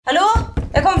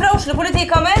Oslo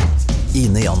politikammer.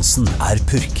 Ine Jansen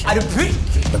purk. Du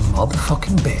purk? The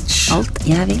motherfucking bitch. Alt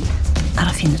jeg vil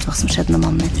å finne ut hva som skjedde med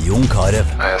mannen min. Jon Carew.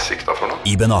 Jeg siktet for noe?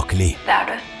 Iben Akeli. Det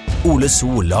du. Ole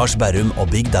So, Lars Berrum og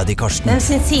Big Daddy Karsten. Hvem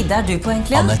sin side du på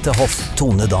egentlig? Annette Hoff,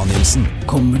 Tone Danielsen.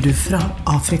 Kommer du fra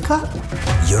Afrika?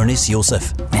 Jørnis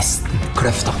Josef. Nesten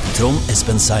kløfta. Trond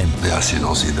Espen Seim. Det er synd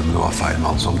å si det, men det var feil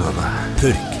mann som døde.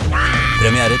 Purk.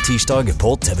 Premiere tirsdag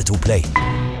på TV2 Play.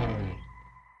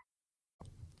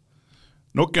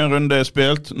 Nok en runde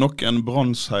spilt, nok en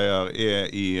brannseier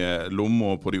i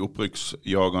lomma på de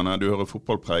opprykksjagerne. Du hører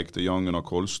fotballpreik til Jan Gunnar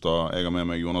Kolstad. Jeg har med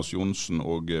meg Jonas Jonsen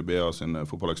og BA sin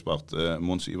fotballekspert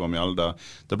Mons Ivar Mjelde.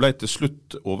 Det ble til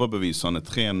slutt overbevisende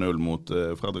 3-0 mot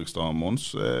Fredrikstad, Mons.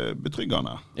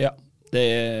 Betryggende? Ja, det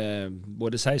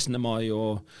både 16. mai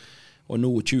og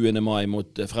nå 20. mai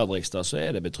mot Fredrikstad, så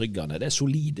det betryggende. Det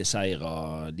solide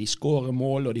seire. De skårer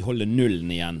mål, og de holder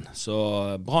nullen igjen. Så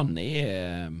Brann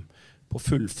på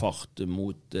full fart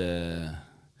mot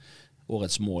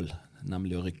årets mål,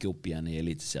 nemlig å rykke opp igjen i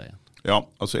Eliteserien. Ja,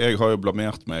 altså jeg har jo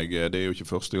blamert meg, det jo ikke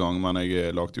første gang, men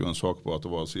jeg lagde jo en sak på at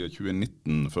det var siden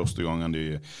 2019 første gangen de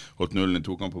holdt nullen i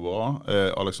tokamper på rad.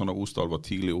 Alexander Osdal var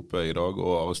tidlig oppe i dag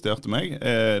og arresterte meg.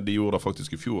 De gjorde det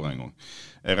faktisk i fjor en gang.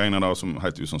 Jeg regner det som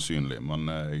helt usannsynlig,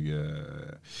 men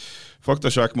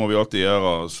faktasjekk må vi alltid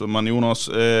gjøre. Men Jonas,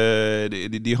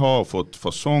 de har fått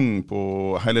fasong på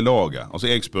hele laget.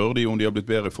 Altså jeg spør de om de har blitt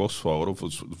bedre i forsvar, og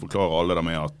da forklarer alle det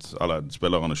med at, eller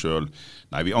spillerne selv,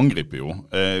 nei, vi angriper jo.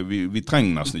 Vi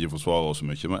trenger nesten ikke forsvare oss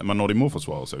så mye, men når de må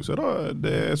forsvare seg, så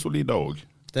det solide også.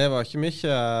 Det var ikke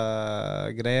mye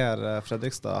greier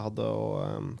Fredrikstad hadde å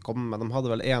komme med. De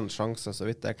hadde vel én sjanse, så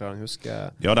vidt jeg klarer å huske.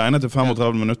 Ja, det ene til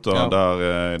 35 minutter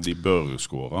der de bør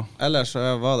skåre. Ellers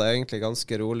var det egentlig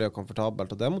ganske rolig og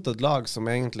komfortabelt, og det mot et lag som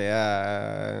egentlig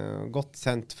godt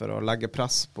kjent for å legge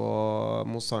press på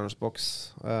motstanderens boks.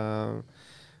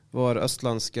 Vår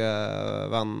østlandske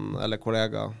venn, eller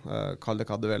kollega, kall det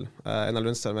hva du vil. Einar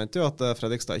Lundstad mente jo at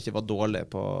Fredrikstad ikke var dårlig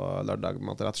på lørdag,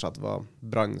 men at det rett og slett var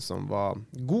Brann som var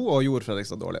god og gjorde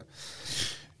Fredrikstad dårlig.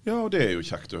 Ja, og det jo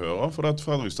kjekt å høre, for at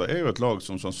Fredrikstad jo et lag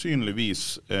som sannsynligvis,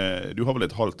 du har vel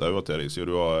et halvt øye til dem,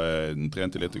 siden du har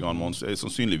trent litt grann, Mons,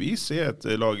 sannsynligvis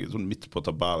et lag sånn midt på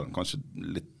tabellen, kanskje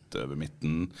litt over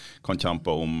midten, kan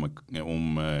kjempe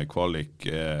om kvalik.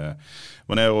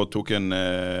 Var nede og tok en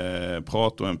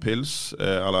prat og en pils,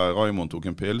 eller Raimond tok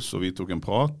en pils, og vi tok en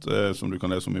prat, som du kan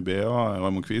lese om i BA,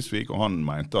 Raimond Kvisvik, og han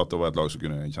mente at det var et lag som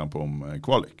kunne kjempe om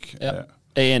kvalik. Ja,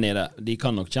 jeg enig i det. De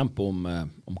kan nok kjempe om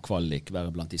kvalik,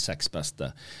 være blant de 6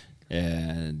 beste.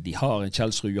 De har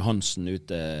Kjelsrud Johansen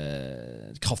ute,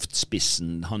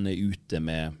 kraftspissen, han ute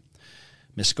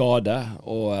med skade,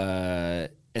 og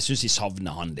jeg synes jeg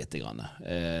savner han litt.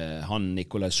 Han,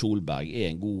 Nikolai Solberg,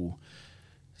 en god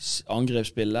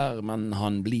angrepsspiller, men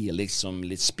han blir liksom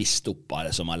litt spist opp av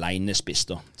det som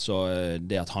aleinespist. Så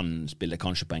det at han spiller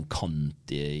kanskje på en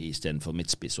kant i stedet for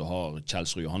midtspiss, og har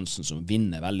Kjelsrud Johansen som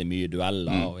vinner veldig mye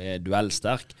dueller og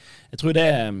duellsterk. Jeg tror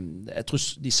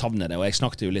de savner det, og jeg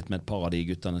snakket jo litt med et par av de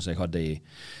guttene som jeg hadde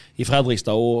i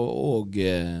Fredrikstad, og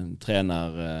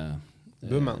trener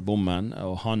Bommen,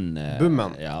 og han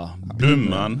Bommen? Ja.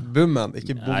 Bommen,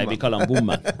 ikke Bommen. Nei, vi kaller han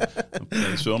Bommen.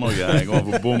 I Sør-Norge jeg går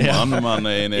for Bommen,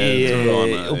 men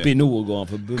oppe i nord går han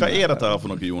for Bommen. Hva det her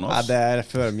for noe, Jonas? Nei, det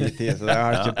før min tid, så det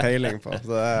har jeg ikke peiling på.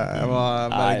 Så jeg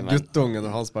var bare guttunge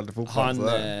når han spilte fotball.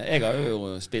 Jeg har jo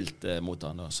spilt mot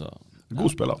han da, så...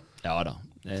 God spiller. Ja da,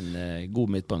 en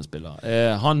god midtbanespiller.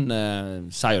 Han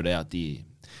sier jo det at de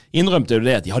innrømte jo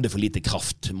det at de hadde for lite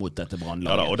kraft mot dette Brannlaget.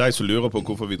 Ja da, og de som lurer på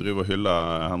hvorfor vi driver og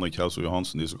hyller Henrik Kjelsrud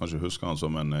Johansen, de som kanskje husker han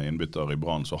som en innbytter i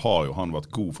Brann, så har jo han vært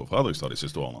god for Fredrikstad de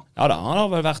siste årene. Ja da, han har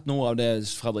vel vært noe av det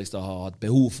Fredrikstad har hatt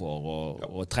behov for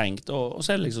og trengt, og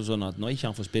så det liksom sånn at når ikke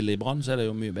han får spille i Brann, så det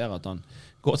jo mye bedre at han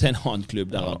går til en annen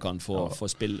klubb der han kan få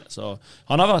spille. Så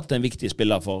han har vært en viktig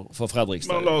spiller for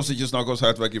Fredrikstad. Men la oss ikke snakke oss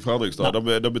helt vekk i Fredrikstad.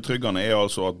 Det betryggende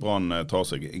altså at Brann tar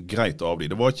seg greit av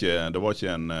de.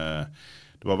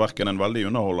 Det var hverken en veldig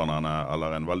underholdende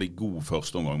eller en veldig god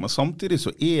første omgang. Men samtidig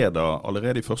så det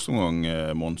allerede i første omgang,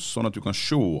 Mons, sånn at du kan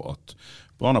se at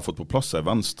Brann har fått på plass en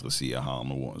venstre side her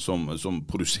nå, som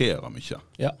produserer mye.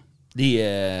 Ja,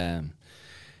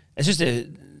 jeg synes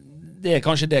det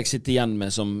kanskje det jeg sitter igjen med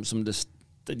som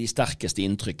de sterkeste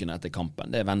inntrykkene etter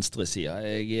kampen. Det venstre siden.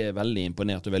 Jeg veldig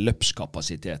imponert over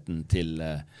løpskapasiteten til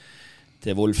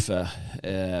Wolfe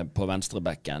på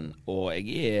venstrebekken, og jeg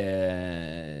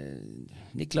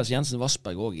Niklas Jensen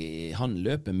Vassberg også, han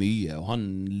løper mye, og han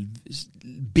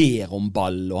ber om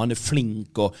ball, og han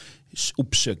flink og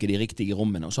oppsøker de riktige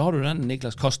rommene. Og så har du den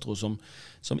Niklas Castro som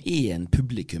en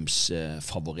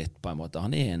publikumsfavoritt på en måte.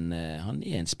 Han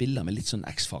en spiller med litt sånn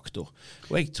X-faktor.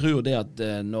 Og jeg tror det at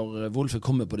når Wolfe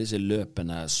kommer på disse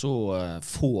løpene, så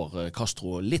får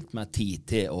Castro litt mer tid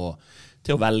til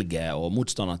å velge, og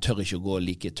motstanderen tør ikke å gå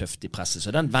like tøft i presset.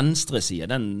 Så den venstre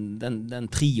siden, den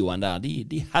trioen der,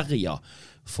 de herjer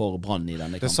for Brann i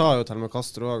denne kampen. Det sa jo til og med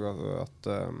Castro også,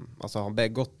 at altså, han ble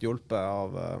godt hjulpet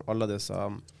av alle disse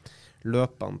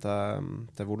løpene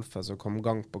til Wolfe som kom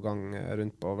gang på gang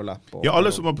rundt på overlepp. Ja,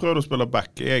 alle som har prøvd å spille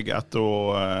back, jeg etter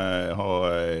å ha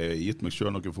gitt meg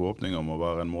selv noen forhåpninger om å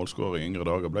være en målskårer i yngre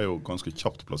dager, ble jo ganske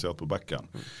kjapt plassert på backen.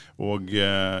 Og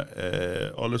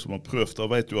alle som har prøvd, da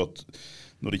vet jo at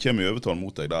når de kommer i overtall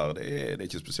mot deg der, det er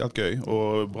ikke spesielt gøy,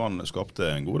 og Brann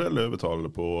skapte en god del overtall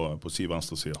på si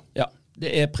venstre side. Ja. Det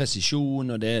er presisjon,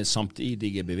 og det er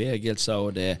samtidige bevegelser,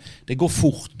 og det går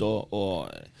fort,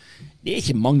 og det er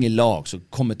ikke mange lag som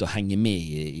kommer til å henge med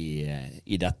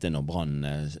i dette når Brann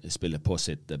spiller på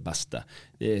sitt beste.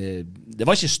 Det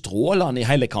var ikke strålende i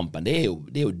hele kampen, det er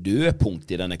jo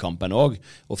dødpunkt i denne kampen også,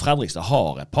 og Fredrikstad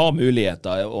har et par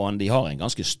muligheter, og de har en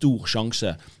ganske stor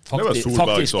sjanse. Det var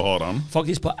Solberg som har den.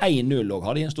 Faktisk på 1-0 også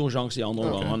har de en stor sjanse i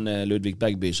andre omgang, han Ludvig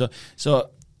Begby, så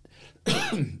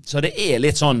det er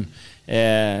litt sånn,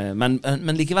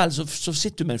 men likevel så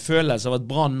sitter du med en følelse av at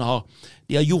Brann har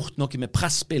gjort noe med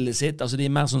pressspillet sitt, altså de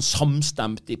er mer sånn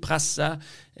samstemt i presset,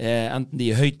 enten de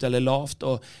er høyt eller lavt,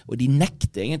 og de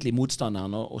nekter egentlig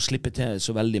motstanderen å slippe til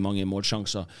så veldig mange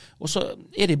målsjanser. Og så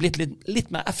er de blitt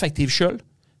litt mer effektiv selv.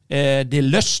 Det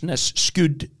løsnes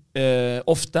skudd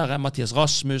oftere. Mathias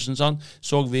Rasmussen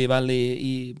så vi vel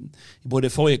i både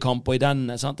forrige kamp og i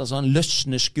denne, altså han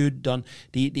løsner skudd,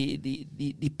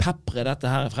 de peprer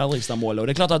dette her Fredrikstad-målet, og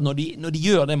det er klart at når de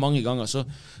gjør det mange ganger, så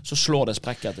slår det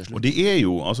sprekker til slutt. Og det er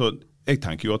jo, altså jeg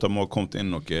tenker jo at det må ha kommet inn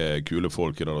noen kule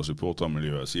folk i det der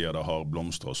supportermiljøet, sier det har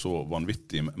blomstret så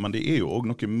vanvittig, men det er jo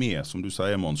også noe med, som du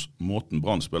sier, Mons, måten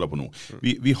Brann spiller på nå.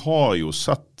 Vi har jo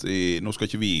sett, nå skal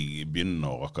ikke vi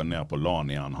begynne å rakke ned på LAN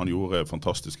igjen, han gjorde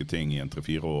fantastiske ting i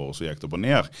 3-4 år, og så gikk det på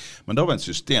ned, men det var en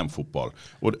systemfotball.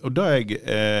 Og da jeg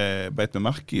beit meg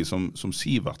merke i, som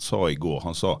Sivert sa i går,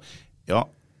 han sa, ja,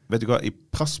 vet du hva, i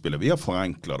pressspillet, vi har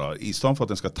forenklet det, i stedet for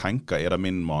at en skal tenke, er det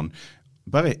min mann,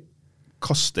 bare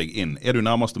kast deg inn. Er du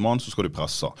nærmeste mann, så skal du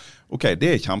presse. Ok, det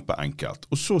er kjempeenkelt.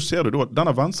 Og så ser du da at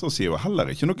denne venstre siden heller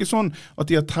ikke noe sånn at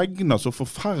de har tegnet så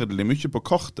forferdelig mye på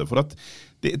kartet, for at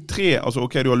det er tre, altså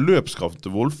ok, du har løpskraft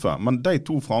til Wolfe, men de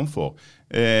to framfor,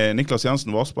 Niklas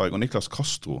Jensen Vassberg og Niklas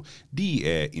Castro, de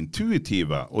er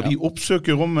intuitive, og de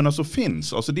oppsøker rommene som finnes.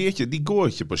 Altså de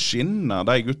går ikke på skinner,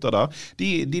 de gutta der.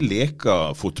 De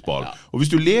leker fotball. Og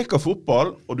hvis du leker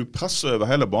fotball, og du presser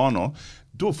over hele banen,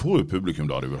 da får jo publikum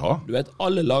det du vil ha. Du vet,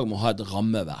 alle lag må ha et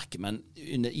rammeverk, men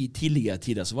i tidligere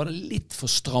tider så var det litt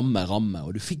for stramme rammer,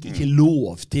 og du fikk ikke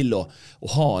lov til å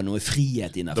ha noe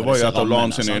frihet innenfor disse rammene. Det var jo et av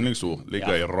land sine yndlingsord,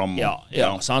 ligger i rammer.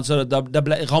 Ja, så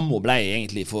rammer ble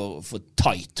egentlig for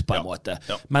tight på en måte.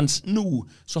 Ja. Mens nå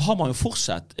så har man jo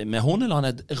fortsatt med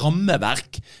Horneland et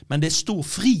rammeverk, men det er stor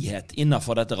frihet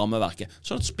innenfor dette rammeverket,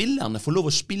 så at spillerne får lov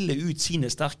å spille ut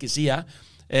sine sterke sider,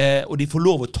 og de får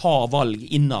lov å ta valg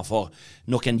innenfor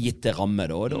noen gitte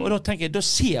rammer. Og da tenker jeg, da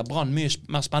ser Brann mye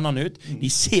mer spennende ut. De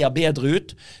ser bedre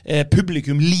ut.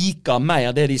 Publikum liker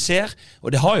mer det de ser.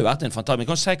 Og det har jo vært en fantastisk, vi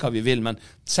kan si hva vi vil, men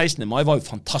 16. mai var jo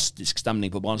fantastisk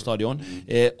stemning på Brann stadion.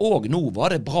 Og nå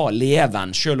var det bra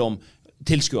leven, selv om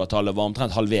tilskuertallet var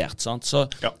omtrent halvert. Sant?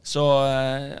 Så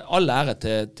all ære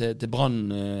til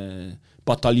Brann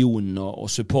bataljonen og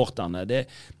supporterne, det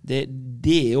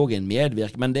er jo en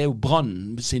medvirk, men det er jo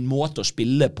Brann sin måte å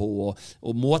spille på,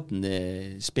 og måten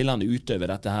spillerne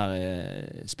utøver dette her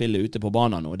spillet ute på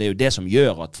banen, og det er jo det som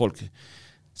gjør at folk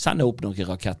sender opp noen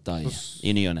raketter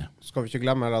i nyene. Skal vi ikke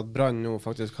glemme at Brann nå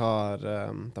faktisk har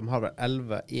vel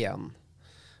 11-1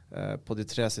 på de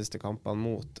 3 siste kampene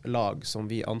mot lag som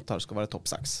vi antar skal være topp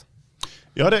 6.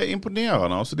 Ja, det er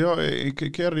imponerende. Altså, hva er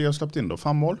det de har slept inn da?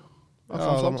 5 mål?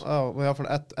 Ja, i hvert fall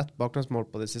ett bakgrunnsmål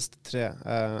på de siste 3.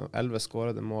 11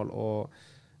 skårede mål og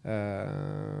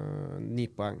 9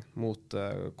 poeng mot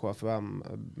KFUM,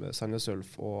 Sandnes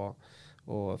Ulf og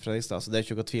Fredrikstad. Så det er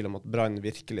ikke noe tvil om at Brann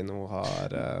virkelig nå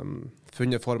har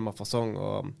funnet form av fasong,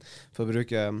 og for å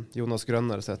bruke Jonas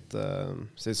Grønner sitt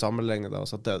sammenligning,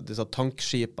 så at disse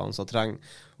tankskipene som trenger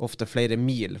ofte flere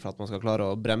mil for at man skal klare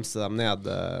å bremse dem ned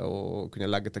og kunne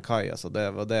legge til kai. Altså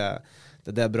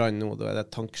det er Brann nå, da er det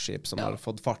et tankskip som har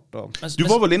fått fart. Du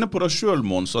var vel inne på det selv,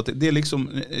 Mons, at det liksom,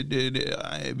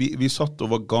 vi satt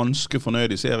og var ganske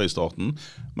fornøyd i seriestarten,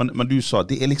 men du sa at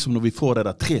det er liksom når vi får det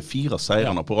der 3-4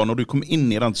 seirene på rad, når du kommer inn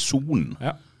i den zonen.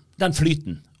 Ja, den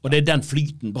flyten. Og det er den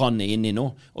flyten Brann er inne i nå.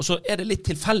 Og så er det litt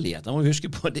tilfeldigheter. Man må huske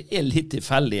på at det er litt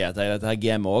tilfeldigheter i dette her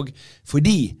gamet også.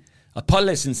 Fordi at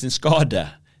Pallesen sin skade,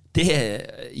 det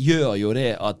gjør jo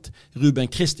det at Ruben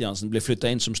Kristiansen blir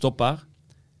flyttet inn som stopper.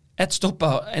 En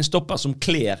stopper som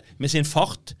kler med sin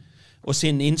fart og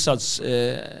sin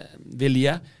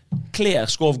innsatsvilje. Kler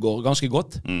Skovgård ganske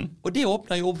godt. Og det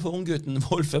åpner jo opp for unggutten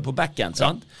Wolfe på backen,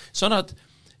 sant? Sånn at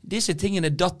disse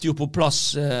tingene datt jo på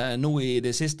plass nå i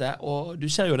det siste, og du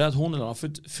ser jo det at Horneland har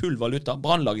fått full valuta.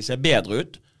 Brannlaget ser bedre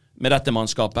ut med dette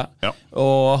mannskapet,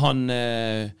 og han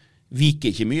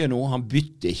viker ikke mye nå, han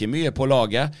bytter ikke mye på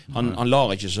laget, han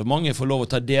lar ikke så mange få lov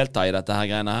å delta i dette her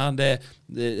greiene her.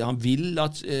 Han vil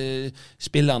at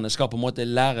spillerne skal på en måte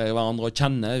lære hverandre å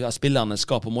kjenne, at spillerne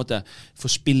skal på en måte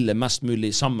få spille mest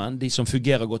mulig sammen, de som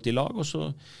fungerer godt i lag, og så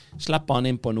slipper han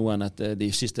inn på noen etter de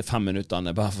siste 5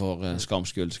 minuttene, bare for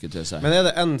skamskuld, skulle jeg si. Men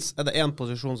er det en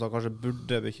posisjon som kanskje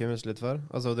burde bekymres litt for?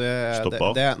 Altså nei,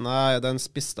 det er en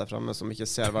spiss der fremme som ikke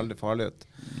ser veldig farlig ut.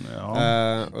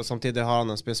 Og samtidig har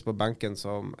han en spiss på benken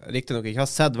som riktig nok ikke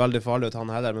har sett veldig farlig ut,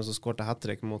 han heller, men så skårte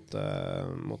hat-trick mot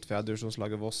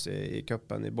fjerdedivisjonslaget Voss i cupen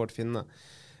i Bård Finne.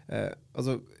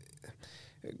 Altså,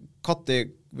 Katti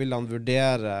vil han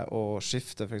vurdere å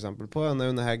skifte for eksempel på en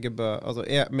Aune Heggebø? Altså,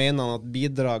 mener han at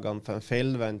bidragene for en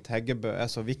feilvendt Heggebø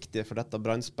er så viktige for dette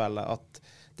brannspillet at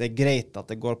det er greit at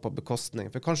det går på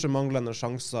bekostning? For kanskje manglende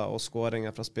sjanser og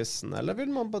skåringer fra spissen, eller vil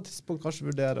man på et tidspunkt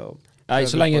kanskje vurdere å... Nei,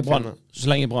 så lenge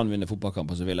Brann vinner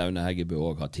fotballkamper, så vil Aune Heggebø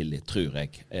også ha tillit, tror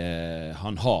jeg.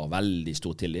 Han har veldig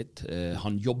stor tillit.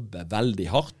 Han jobber veldig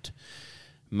hardt.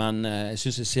 Men jeg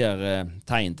synes jeg ser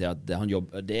tegn til at han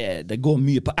jobber, det går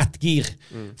mye på ett gir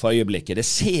for øyeblikket. Det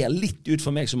ser litt ut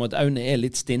for meg som at Aune er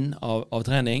litt stinn av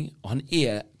trening.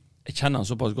 Jeg kjenner han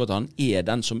såpass godt, han er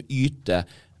den som yter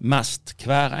mest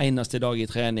hver eneste dag i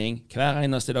trening, hver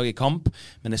eneste dag i kamp,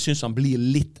 men jeg synes han blir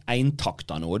litt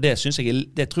eintakta nå, og det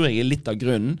tror jeg er litt av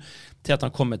grunnen til at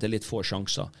han kommer til litt få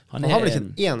sjanser. Han har vel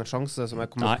ikke en sjanse som jeg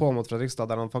kommer på mot Fredrikstad,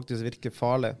 der han faktisk virker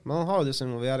farlig, men han har jo disse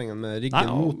involveringene med ryggen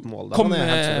mot mål, der han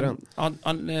er helt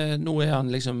suveren. Nå er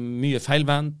han liksom mye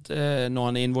feilvendt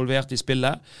når han er involvert i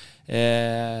spillet.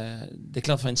 Det er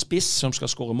klart for en spiss som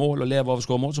skal skåre mål og leve av å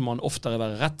skåre mål, så må han oftere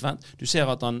være rettvendt. Du ser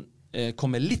at han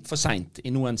kommer litt for sent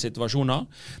i noen situasjoner,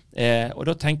 og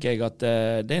da tenker jeg at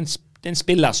det er en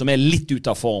spiller som er litt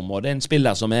ut av form, og det er en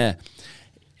spiller som er,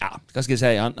 hva skal jeg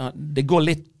si, det går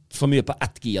litt for mye på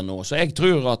ett gir nå, så jeg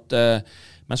tror at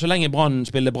men så lenge Brann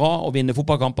spiller bra og vinner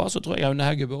fotballkamper, så tror jeg Aune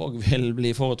Heggebø også vil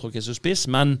bli foretrukket som spiss,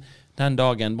 men den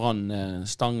dagen Brann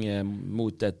stanger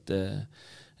mot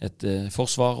et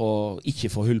forsvar og ikke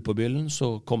får hull på byllen,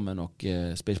 så kommer nok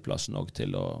spillplassen også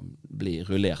til å bli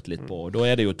rullert litt på. Og da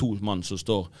er det jo 2 mann som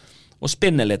står og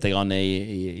spinner litt grann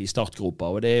i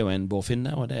startgropa, og det er jo en Bård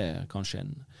Finne, og det er kanskje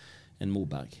en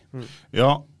Moberg.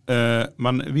 Ja,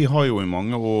 men vi har jo i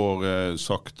mange år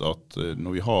sagt at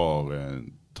når vi har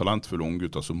talentfulle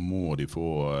unggutter, så må de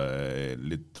få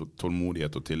litt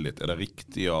tålmodighet og tillit. Er det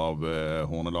riktig av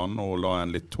Horneland å la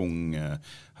en litt tung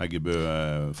Heggebø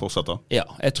fortsette? Ja,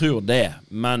 jeg tror det,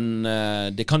 men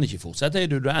det kan ikke fortsette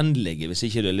i det uendelige hvis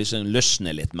ikke det liksom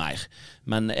løsner litt mer.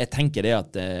 Men jeg tenker det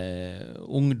at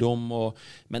ungdom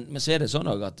men så er det sånn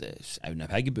at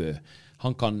Aune Heggebø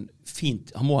han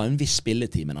må ha en viss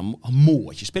spilletid, men han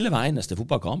må ikke spille hver eneste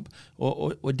fotballkamp.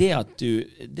 Og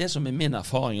det som er min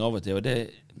erfaring av og til, og det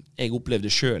jeg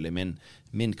opplevde selv i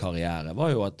min karriere,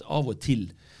 var jo at av og til,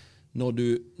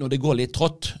 når det går litt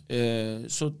trått,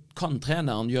 så kan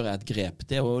treneren gjøre et grep.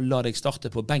 Det er å la deg starte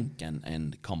på benken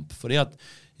en kamp. Fordi at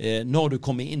når du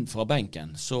kommer inn fra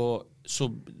benken, så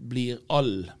blir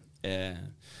all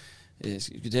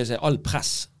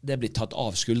press, det blir tatt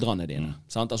av skuldrene dine.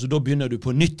 Sant? Altså, da begynner du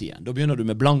på nytt igjen. Da begynner du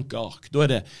med blanke ark. Da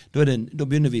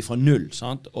begynner vi fra null.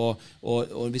 Sant? Og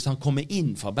hvis han kommer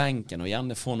inn fra benken og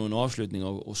gjerne får noen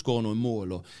avslutninger og skårer noen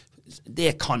mål,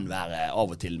 det kan være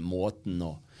av og til måten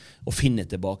å finne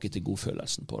tilbake til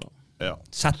godfølelsen på det. Ja.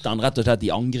 Setter han rett og slett i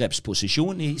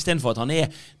angrepsposisjon i stedet for at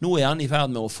nå er han i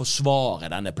ferd med å forsvare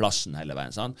denne plassen hele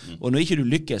veien, sant? Og når ikke du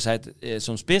lykkes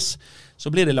som spiss, så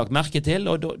blir det lagt merke til,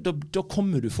 og da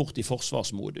kommer du fort i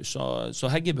forsvarsmodus. Så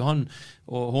Heggebø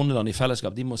og Horneland i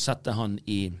fellesskap, de må sette han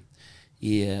i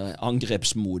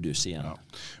angrepsmodus igjen. Ja.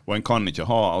 Og en kan ikke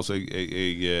ha, altså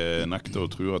jeg nekter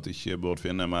å tro at ikke Bård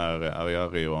Finne mer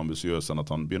ærgjerrig og ambisiøs enn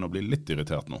at han begynner å bli litt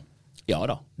irritert nå. Ja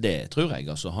da, det tror jeg.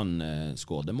 Altså, han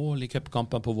skårte mål i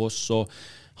cupkampen på Voss, og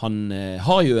han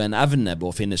har jo en evne,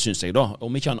 Bård Finne, synes jeg da.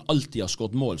 Om ikke han alltid har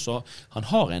skåret mål, så han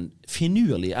har en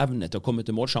finurlig evne til å komme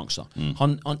til målsjanser.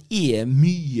 Han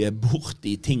mye borte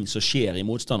i ting som skjer i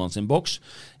motstanderen sin boks.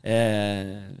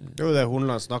 Det var jo det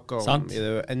Horneland snakket om Sant? I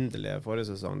det uendelige forrige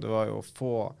sesong. Det var jo å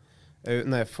få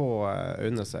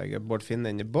øyne seg Bård Finne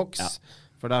inn i boks. Ja.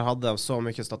 For der hadde de så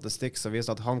mye statistikk som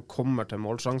viser at han kommer til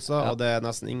målsjanser, og det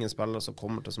nesten ingen spillere som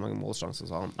kommer til så mange målsjanser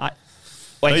som han. Nei.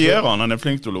 Det gjør han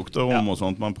flink til å lukte om og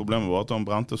sånt, men problemet var at han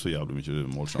brente så jævlig mye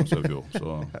målsjanser I fjor.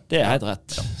 Så. Det helt rett.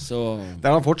 Ja. Så. Det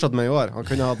har han fortsatt med I år. Han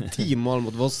kunne ha 10 mål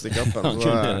mot Voss I cupen.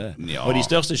 Ja. Og de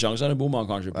største sjansene bommer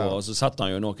han kanskje på, og så setter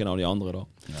han jo noen av de andre da.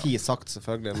 10 sagt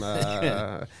selvfølgelig med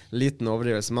liten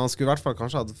overdrivelse, men han skulle I hvert fall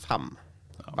kanskje hatt 5.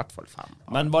 I hvert fall 5.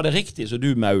 Men var det riktig, så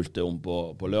du maulte om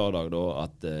på lørdag da,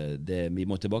 at vi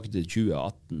må tilbake til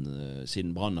 2018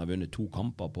 siden Brann har vunnet 2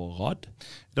 kamper på rad?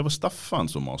 Det var Steffen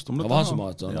som maste om det. Det var han som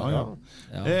maste. Ja.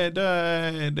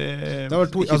 Det var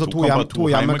to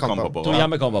hjemmekamper på rad. 2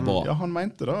 hjemmekamper på rad. Ja, han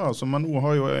mente det, altså, men nå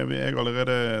har jo jeg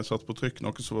allerede satt på trykk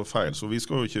noe som var feil, så vi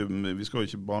skal jo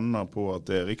ikke banne på at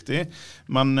det riktig.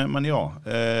 Men ja,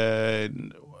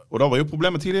 og da var jo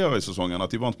problemet tidligere I sesongen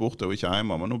at de vant borte og ikke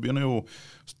hjemme, men nå begynner jo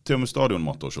til og med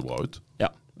stadionmatter å se bra ut.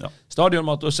 Ja.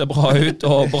 Stadionmatter ser bra ut,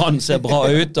 og Brann ser bra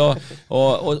ut,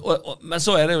 men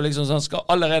så det jo liksom sånn, skal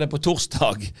allerede på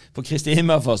torsdag, på Kristi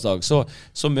himmelfartsdag,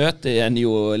 så møter en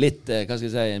jo litt, hva skal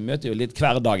jeg si, møter jo litt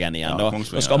hverdagen igjen.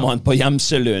 Da skal man på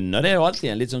Gjemselund, og det jo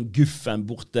alltid en litt sånn guffen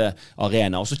borte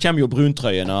arena, og så kommer jo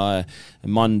bruntrøyen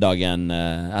mandagen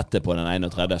etterpå den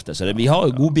 31. Så vi har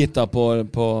jo godbiter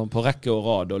på rekke og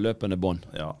rad og løpende bånd.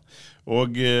 Ja.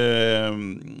 Og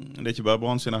det ikke bare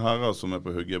Brann sine herrer som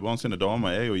på hugget. Brann sine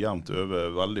damer jo jevnt over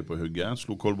veldig på hugget.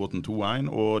 Slo Kolbotn 2-1,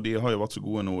 og de har jo vært så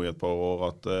gode nå I et par år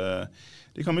at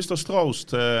de kan miste Strauss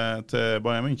til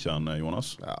Bayern München, Jonas.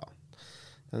 Ja,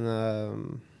 en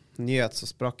nyhet som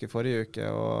sprakk I forrige uke,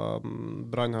 og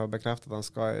Brann har bekreftet at han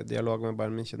skal I dialog med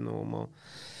Bayern München nå om å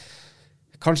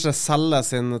kanskje selge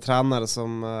sin trener,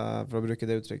 for å bruke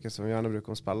det uttrykket som vi gjerne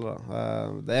bruker om spillere.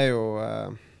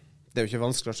 Det jo ikke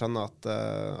vanskelig å skjønne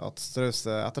at Strauss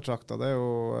ettertraktet. Det jo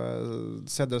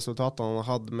sett resultatene han har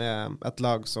hatt med et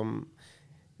lag som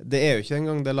det jo ikke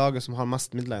engang det laget som har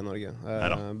mest midler I Norge.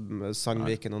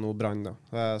 Sandviken og nå Brann da.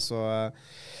 Så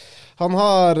han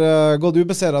har gått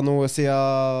ubeseret nå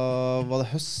siden var det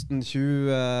høsten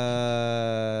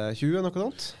 2020 noe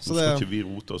sånt. Så skal ikke vi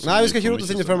rote oss. Nei, vi skal ikke rote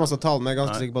oss inn I før masse tall, men jeg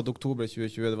ganske sikker på at oktober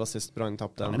 2020 det var sist Brann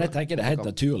tappte. Men jeg tenker det helt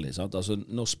naturlig, sant? Altså,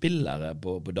 når spillere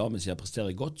på damesiden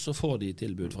presterer godt, så får de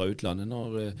tilbud fra utlandet.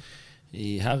 Når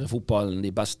I herrefotballen,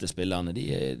 de beste spillerne,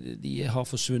 de har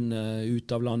forsvunnet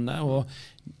ut av landet, og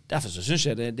derfor så synes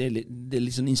jeg det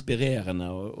litt sånn inspirerende,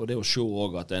 og det å se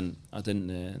også at en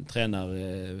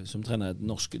trener som trener et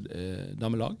norsk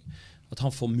damelag, at han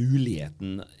får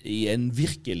muligheten I en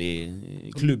virkelig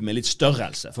klubb med litt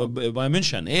størrelse. For Bayern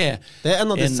München det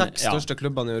en av de 6 største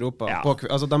klubbene I Europa. Ja.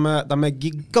 Altså, de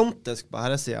gigantisk på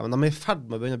herresiden, men de I ferd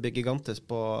med å begynne å bli gigantisk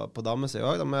på damesiden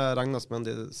også. De regnet som en av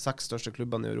de 6 største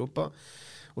klubbene I Europa.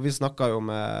 Og vi snakket jo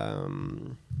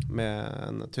med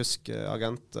en tysk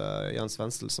agent, Jens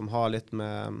Wenzel, som har litt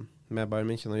med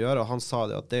Bayern München å gjøre, og han sa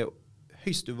det at det jo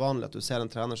høyst uvanlig at du ser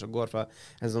en trener som går fra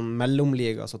en sånn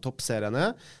mellomliga, altså toppserien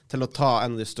til å ta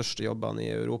en av de største jobbene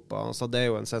I Europa. Så det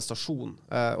jo en sensasjon.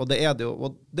 Og det det jo.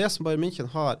 Og det som Bayern München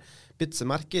har bitt seg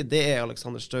merke I, det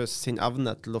Alexander Strauss sin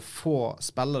evne til å få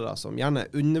spillere som gjerne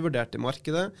undervurdert I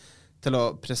markedet, til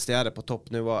å prestere på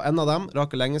toppnivå. En av dem,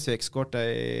 Rakel Lengesvik, skårte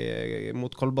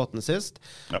mot Kolbotn sist.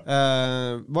 Ja.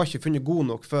 Var ikke funnet god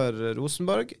nok for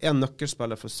Rosenborg. En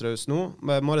nøkkelspiller for Strauss nå.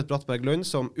 Med Marit Brattberg Lund,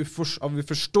 som av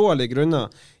uforståelige grunner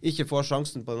ikke får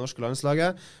sjansen på det norske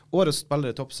landslaget. Årets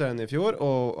spiller I toppserien I fjor,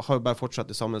 og har jo bare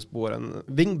fortsatt I samme spor. En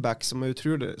wingback som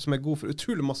god for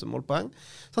utrolig masse målpoeng.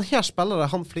 Så her spiller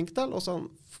han flink til, og så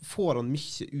får han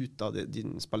mye ut av de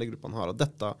spillergruppene han har. Og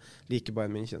dette liker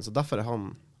Bayern München. Så derfor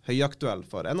han høyaktuell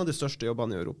for en av de største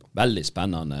jobbene I Europa. Veldig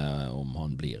spennende om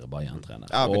han blir Bayern-trener.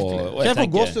 Ja, virkelig. Og jeg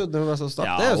tenker, gåsehud når det så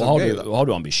start. Det så og gøy. Har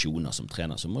du ambisjoner som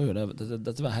trener, så må jo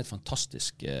dette være helt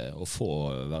fantastisk å få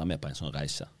være med på en sånn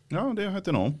reise. Ja, det helt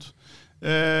enormt.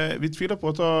 Vi tviler på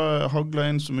at det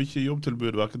hagler inn så mye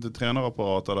jobbtilbud hverken til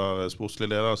trenerapparater eller sportslige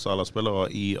ledere eller spillere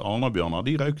I Arna-Bjørnar.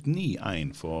 De røykt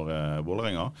 9-1 for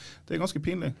Vålerenga. Det ganske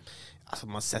pinlig. Altså,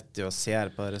 man sitter jo og ser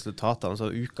på resultatene, så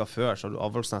uka før så har du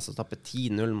Avaldsnes som tapper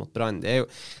 10-0 mot Brann. Det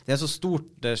er så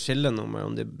stort skille nå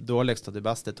mellom de dårligste og de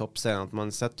beste toppserien, at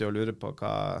man sitter jo og lurer på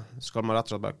hva, skal man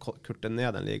rett og slett bare kurte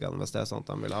ned den ligaen, hvis det sånn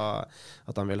at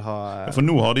de vil ha For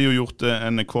nå har de jo gjort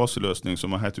en kvasiløsning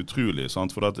som helt utrolig,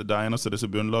 sant? For det eneste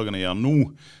disse bunnlagene gjør nå,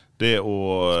 det å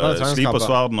slipe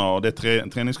sverdene, og det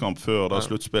treningskamp før det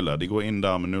sluttspillet. De går inn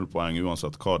der med 0 poeng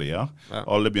uansett hva de gjør. Ja.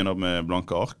 Alle begynner med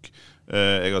blanke ark.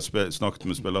 Jeg har snakket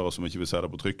med spillere som ikke vil se det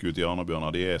på trykk ut i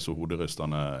Arnabjørnar. De så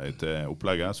hoderystende til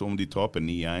opplegget. Så om de taper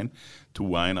 9-1,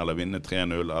 2-1 eller vinner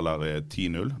 3-0 eller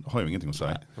 10-0, det har jo ingenting å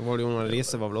si. Jon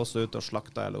Riise var vel også ute og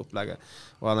slakta hele opplegget.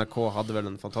 Og NRK hadde vel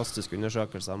en fantastisk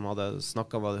undersøkelse. De hadde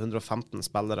snakket om 115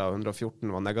 spillere, og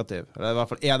 114 var negativ. Det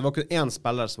var kun én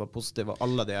spiller som var positiv, og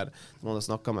alle de her som hadde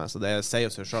snakket med. Så det sier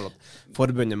jo seg selv at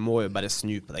forbundet må jo bare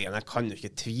snu på det. Jeg kan jo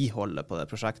ikke tviholde på det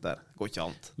prosjektet. Det går ikke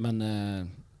annet. Men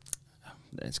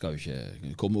det skal jo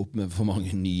ikke komme opp med for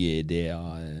mange nye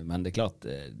ideer, men det er klart,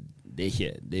 det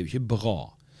er jo ikke bra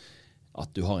at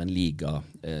du har en liga,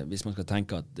 hvis man skal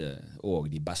tenke at også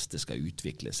de beste skal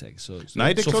utvikle seg, så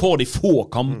får de få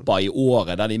kamper i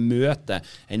året der de møter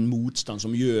en motstand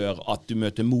som gjør at du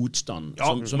møter motstand,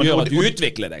 som gjør at du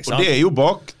utvikler deg. Sant? Og det er jo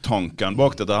baktanken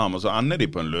bak dette her, men så ender de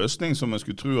på en løsning som jeg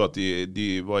skulle tro at de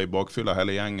var i bakfyll av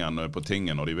hele gjengen på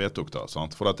tingen når de vedtok det.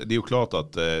 Sant? For det er jo klart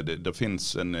at det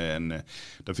finnes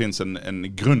en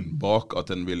grunn bak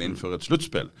at en vil innføre et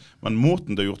sluttspill, men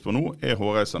måten det er gjort på nå er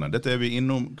hårreisende. Dette er vi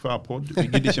innom hver podd. Vi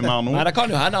gidder ikke mer nå. Nei, det kan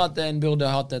jo hende at en burde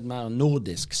hatt et mer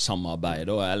nordisk samarbeid,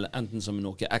 eller enten som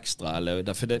noe ekstra,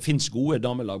 for det finnes gode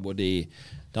damelag både i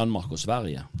Danmark og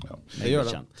Sverige. Ja, det gjør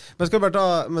det. Men skal vi bare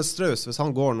ta med Strauss, hvis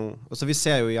han går nå, altså vi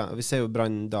ser jo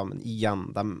Branndamen igjen,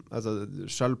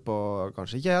 selv på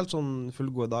kanskje ikke helt sånn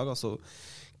fullgode dager, så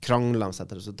krangler de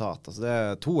seg til resultat. Altså det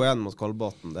er 2-1 mot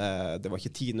Kolbotn, det var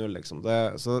ikke 10-0 liksom.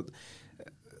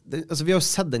 Altså vi har jo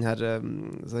sett den her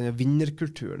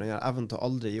vinnerkulturen, den her evnen til å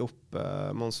aldri gi opp.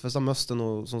 Hvis han møster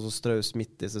noe sånn som Strauss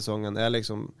midt i sesongen,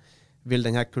 vil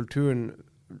den her kulturen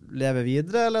leve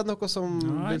videre, eller noe som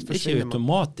vil forsvinne? Ikke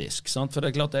automatisk, sant? For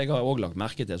det er klart jeg har også lagt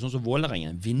merke til, sånn som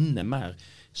Vålerengen vinner mer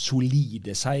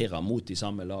solide seirer mot de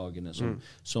samme lagene,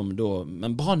 som da,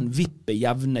 men Brann vipper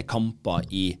jevne kamper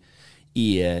i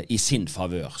sin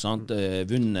favør, sant?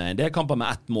 Vunnet en del kamper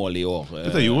med 1 mål i år.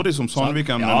 Dette gjorde de som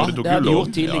Sandviken, ja, det har de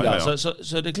gjort tidligere. Ja.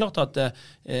 Så det er klart at,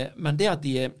 men det at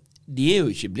de er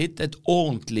jo ikke blitt et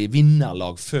ordentlig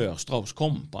vinnerlag før Strauss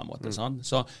kom, på en måte. Sant?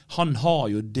 Så han har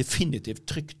jo definitivt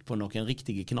trykt på noen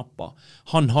riktige knapper.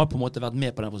 Han har på en måte vært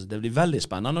med på den prosessen. Det blir veldig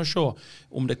spennende å se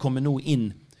om det kommer nå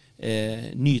inn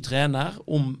ny trener,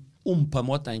 om på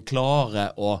en måte en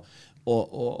klarer å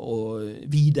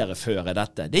videreføre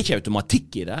dette. Det er ikke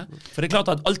automatikk i det. For det er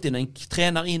klart at alltid en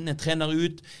trener inn, en trener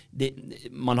ut,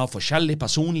 man har forskjellige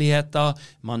personligheter,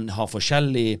 man har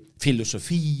forskjellige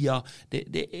filosofier.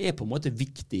 Det er på en måte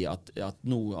viktig at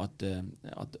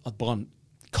Brann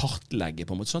kartlegger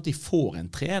på en måte, sånn at de får en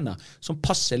trener som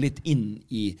passer litt inn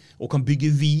i, og kan bygge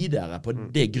videre på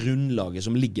det grunnlaget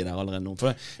som ligger der allerede nå.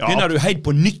 For begynner du helt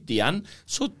på nytt igjen,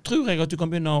 så tror jeg at du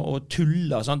kan begynne å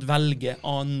tulle, sant? Velge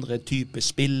andre typer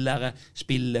spillere,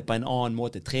 spille på en annen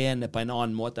måte, trene på en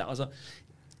annen måte. Altså,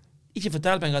 ikke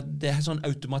fortell meg at det er sånn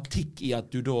automatikk i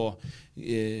at du da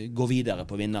går videre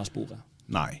på vinnersporet.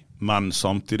 Nei, men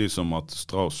samtidig som at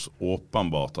Strauss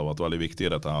åpenbart har vært veldig viktig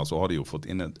i dette her, så har de jo fått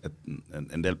inn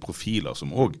en del profiler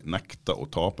som også nekter å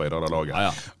tape i dette laget.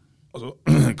 Ja. Altså,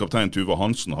 kaptein Tuva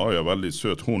Hansen har jo en veldig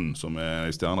søt hund som er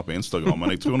stjerne på Instagram,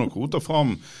 men jeg tror nok roter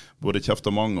fram både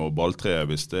kjeftamang og balltre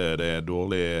hvis det er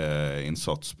dårlig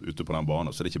innsats ute på den banen,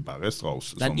 så det er ikke bare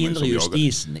Strauss. Den indre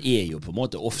justisen er jo på en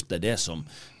måte ofte det som,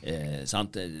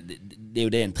 sant? Det er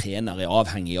jo det en trener er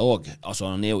avhengig av. Altså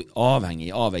han er jo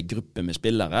avhengig av en gruppe med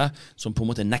spillere som på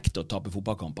en måte nekter å tape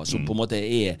fotballkamper, som på en måte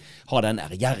har den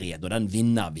ærgjerrigheten og den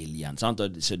vinnerviljen. Sant?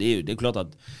 Så det er jo klart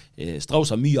at Strauss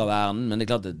har mye av verden, men det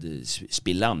er klart at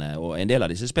spillerne, og en del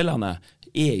av disse spillerne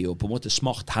er jo på en måte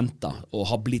smart hentet og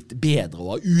har blitt bedre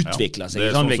og har utviklet seg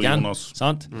i Sandviken.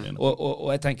 Sant? Og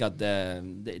jeg tenker at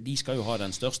de skal jo ha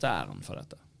den største æren for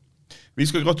dette. Vi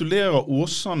skal gratulere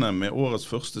Åsane med årets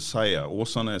første seier.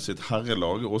 Åsane sitt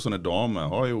herrelag, Åsane dame,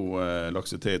 har jo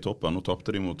lagt seg til i toppen. Nå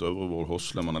tappte de mot Øvrevoll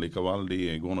Hosle, men allikevel,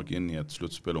 de går nok inn i et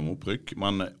sluttspill om opprykk.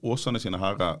 Men Åsane sine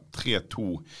herrer 3-2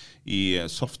 i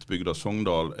Saftbygda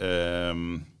Sogndal.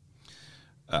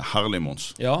 Herlig, Mons.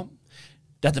 Ja,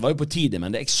 dette var jo på tide,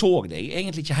 men jeg så det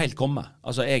egentlig ikke helt komme.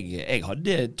 Altså, jeg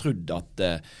hadde trodd at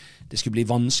det skulle bli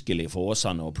vanskelig for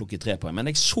Åsane å plukke 3 poeng,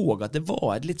 men jeg så at det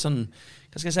var et litt sånn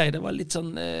hva skal jeg si, det var litt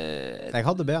sånn Jeg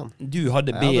hadde B-en. Du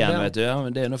hadde B-en, vet du, ja,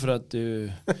 men det noe fordi at du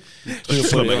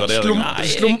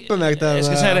slumper meg til jeg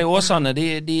skal si det, Åsane,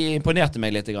 de imponerte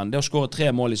meg litt grann. Det å skåre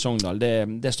 3 mål i Sogndal,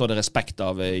 det står det respekt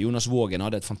av. Jonas Vågen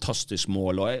hadde et fantastisk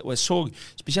mål, og jeg så,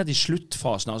 spesielt i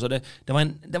sluttfasen, altså det var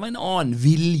en annen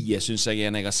vilje, synes jeg,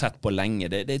 enn jeg har sett på lenge.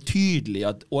 Det er tydelig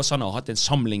at Åsane har hatt en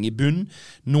samling i bunn.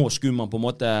 Nå skulle man på en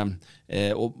måte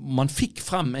og man fikk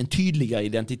frem en tydeligere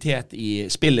identitet i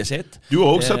spillet sitt. Du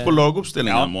har også sett på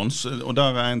lagoppstillingen, Mons, og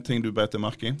der er en ting du beit deg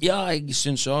merke i. Ja, jeg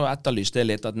synes jo etterlyst det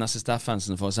litt, at Nesse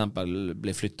Steffensen for eksempel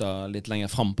ble flyttet litt lenger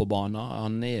frem på banen.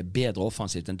 Han er bedre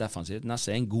offensivt enn defensivt.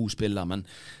 Nesse er en god spiller, men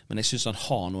jeg synes han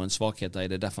har noen svakheter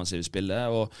i det defensive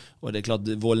spillet, og det er klart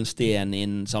Vollensten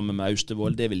inn sammen med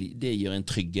Austevoll, det gir en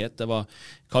trygghet. Det var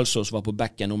Karlsås var på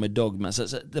bekken nå med Dogman, så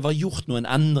det var gjort noen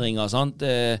endringer, sant?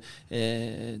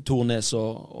 Tornes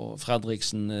og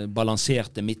Fredriksen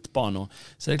balanserte midtbanen,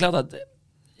 så det er klart at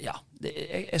ja,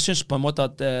 jeg synes på en måte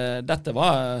at dette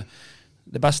var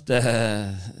det beste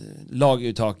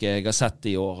laguttaket jeg har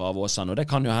sett i år av Åsane, og det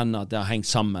kan jo hende at det har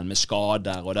hengt sammen med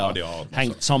skader, og det har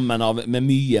hengt sammen med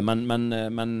mye,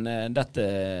 men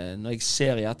dette, når jeg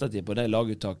ser i ettertid på det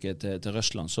laguttaket til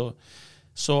Røsland,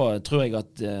 så tror jeg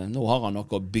at nå har han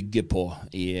noe å bygge på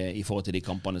i forhold til de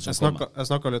kampene som kommer. Jeg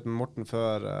snakket litt med Morten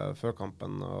før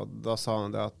kampen, og da sa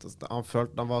han det at han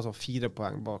følte han var så 4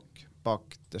 poeng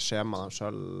bak det skjemaet han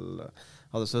selv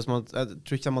hadde. Så jeg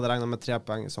tror ikke de hadde regnet med 3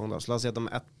 poeng i Sogndal, så la oss si at de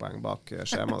er 1 poeng bak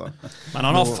skjemaet da. Men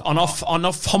han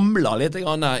har famlet litt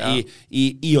grann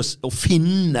i å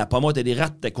finne på en måte de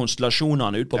rette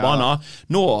konstellasjonene ut på banen.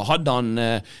 Nå hadde han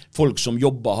folk som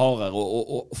jobber hardere,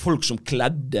 og folk som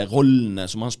kledde rollene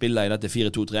som han spiller i dette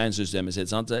 4-2-3-1-systemet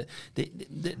sitt, sant?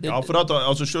 Ja, for at,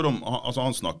 altså, selv om, altså,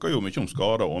 han snakker jo mye om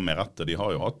skader og med rette. De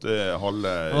har jo hatt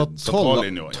halve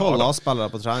sentrallinjer. 12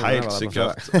 avspillere på trening. Helt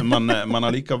sikkert. Men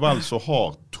allikevel så har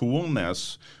Tornes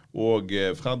og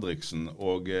Fredriksen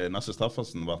og Nesse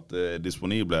Steffensen vært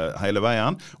disponible hele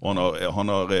veien, og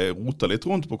han har rotet litt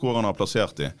rundt på hvor han har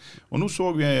plassert de. Og nå så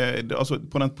vi, altså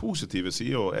på den positive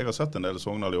siden, og jeg har sett en del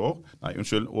Sogndal i år,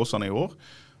 Åsane i år,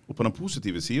 og på den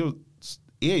positive siden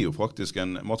er jo faktisk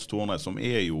en Mats Tornes som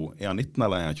er 19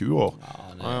 eller 20 år.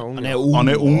 Ja, han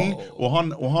er ung, og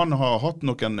han har hatt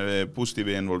noen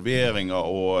positive involveringer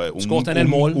og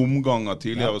omganger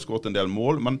tidligere, skåret en del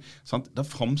mål, men sant, det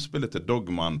framspillet til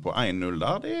Dogman på 1-0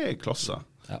 der, det er klasse.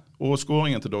 Ja. Og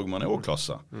skåringen til Dogman er også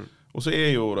klasse. Og så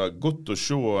er jo det godt å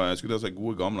se, jeg skulle si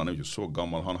gode gamle, han er jo ikke så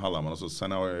gammel han heller, men altså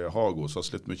Senai Hagos har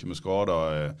slitt mye med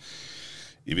skader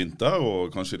i vinter, og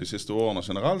kanskje de siste årene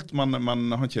generelt, men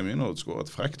han kommer inn og skårer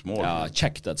et frekt mål. Ja,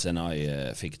 kjekt at Senai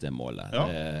fikk det målet. Ja.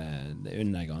 Det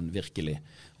unner jeg han virkelig.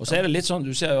 Og så er det litt sånn,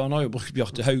 du ser jo, han har jo brukt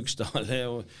Bjarte Haugstad,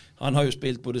 han har jo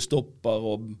spilt både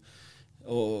stopper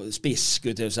og spiss,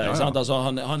 skulle jeg si. Ja. Altså,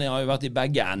 han har jo vært i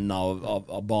begge ender av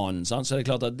banen, sant? Så det er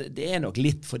klart at det er nok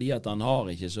litt fordi at han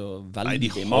har ikke så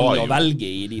veldig mange å velge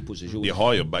i de posisjonene. De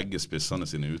har jo begge spissene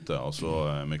sine ute,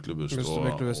 altså Myklebust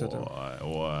og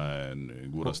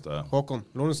godeste Håkon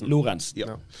Lorentzen.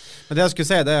 Ja. Men det jeg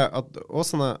skulle si, det er at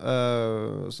Åsane,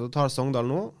 så tar Sogndal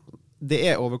nå, det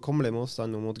er overkommelig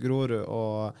motstand mot Grorud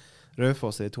og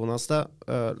Raufoss i 2 neste,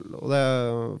 og det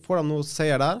får de nå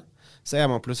seier der, så er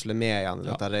man plutselig med igjen i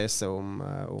dette reise om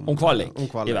kvalik,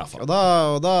 i hvert fall.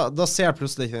 Og da ser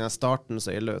plutselig ikke den starten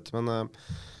så ille ut, men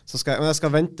jeg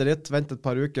skal vente et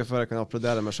par uker før jeg kan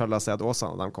applaudere meg selv og si at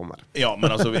Åsane, de kommer. Ja,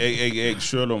 men altså, jeg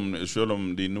selv om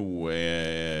de nå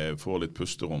får litt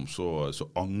pusterom, så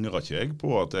angrer ikke jeg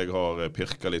på at jeg har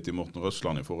pirket litt i Morten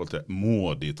Røsland i forhold til,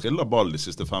 må de trille ball de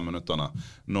siste 5 minutterne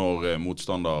når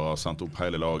motstander har sendt opp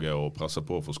hele laget og presser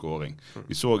på for scoring.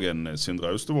 Vi så en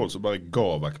Sindre Austevoll som bare ga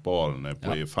vekk ballen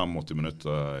på i 85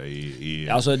 minutter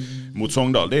mot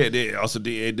Sogndal. Det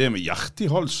er med hjertet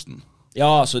i halsen.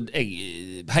 Ja, altså,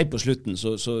 helt på slutten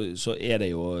så er det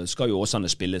jo, skal jo Åsane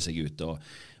spille seg ut, og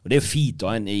det er jo fint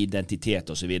å ha en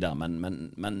identitet og så videre, men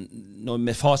når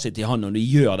med fasit i hånden, når de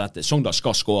gjør dette, Sogndal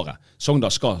skal skåre,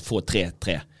 Sogndal skal få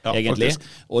 3-3, egentlig,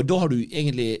 faktisk. Og da har du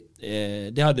egentlig,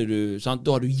 da har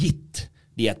du gitt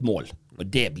de et mål. Og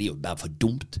det blir jo bare for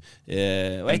dumt.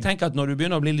 Og jeg tenker at når du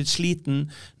begynner å bli litt sliten,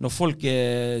 når folk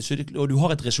og du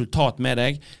har et resultat med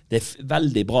deg, det er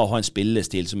veldig bra å ha en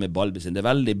spillestil som er ballbesittende. Det er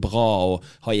veldig bra å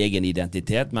ha egen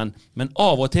identitet, men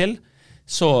av og til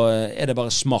så er det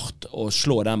bare smart å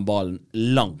slå den ballen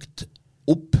langt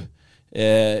opp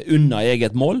under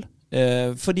eget mål,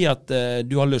 fordi at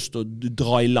du har lyst til å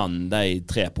dra i land de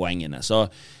 3 poengene. Så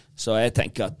jeg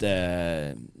tenker at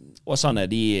Åsane,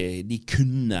 de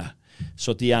kunne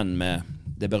satt igjen med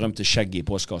det berømte skjegget I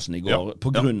postkassen I går på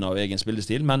grunn av egen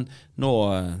spillestil, men nå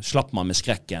slapp man med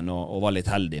skrekken og var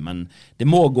litt heldig, men det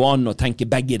må gå an å tenke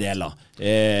begge deler.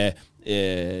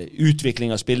 Utvikling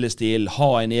av spillestil,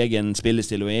 ha en egen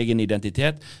spillestil og egen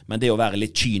identitet, men det å være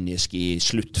litt kynisk I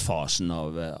sluttfasen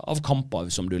av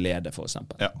kamper som du leder, for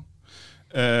eksempel. Ja.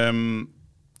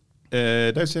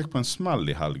 De som gikk på en smell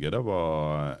I helge, det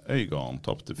var Øygarden,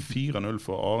 tappte 4-0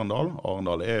 for Arendal.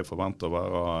 Arendal forventet å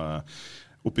være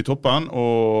oppe I toppen,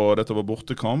 og dette var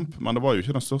bortekamp, men det var jo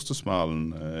ikke den største smellen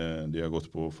de har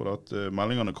gått på, for at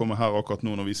meldingene kommer her akkurat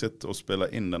nå når vi sitter og spiller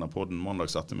inn denne podden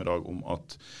mandags ettermiddag om at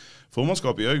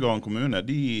formannskapet I Øygarden kommune,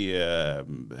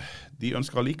 de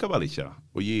ønsker likevel ikke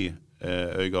å gi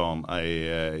Øygarden en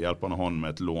hjelpende hånd med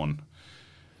et lån.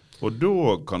 Og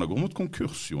da kan det gå mot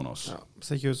konkurs, Jonas. Ja, det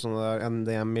ser ikke ut som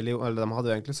det en million, eller de hadde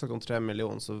jo egentlig sagt om 3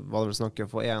 millioner, så var det vel snakket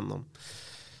å få 1 om.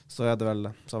 Så så har vel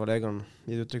Øygarden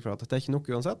gitt uttrykk for at det ikke nok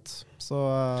uansett. Så,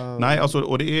 Nei, altså,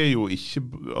 og det jo ikke,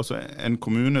 altså en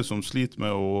kommune som sliter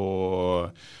med å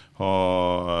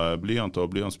ha blyanter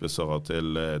og blyantsspissere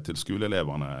til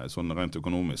skoleeleverne, sånn rent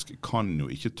økonomisk, kan jo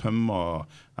ikke tømme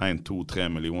 1, 2, 3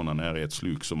 millioner ned I et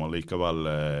sluk som allikevel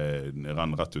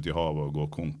renner rett ut I havet og går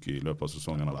konk I løpet av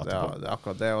sesongen eller etterpå. Ja, det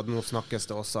akkurat det, og nå snakkes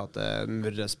det også at det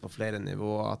murres på flere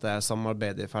nivåer, at det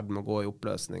samarbeid I ferd med å gå I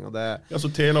oppløsning. Og det, ja,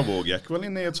 så Telavåg gikk vel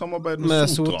inn I et samarbeid med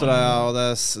Sotra. Ja, og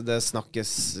det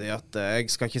snakkes I at jeg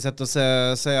skal ikke sette og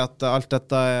se at alt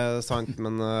dette sant,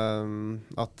 men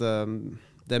at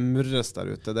det murres der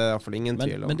ute, det I hvert fall ingen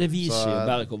tvil om. Men det viser jo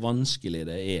bare hvor vanskelig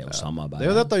det å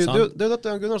samarbeide. Det jo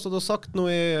dette Gunnar stod og sagt nå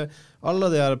I alle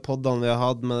de her poddene vi har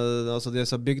hatt med altså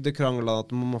disse bygdekranglene,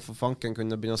 at man må for fanken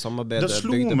kunne begynne å samarbeide. Det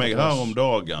slo meg her om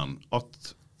dagen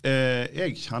at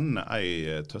jeg kjenner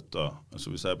ei tøtte,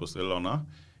 som vi sier på Strillerne,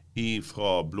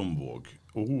 fra Blomvåg,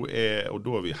 og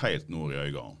da vi helt nord I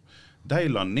Øygarden. De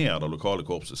la ned det lokale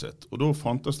korpset sitt, og da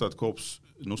fantes det et korps,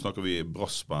 nå snakker vi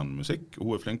brassbandmusikk,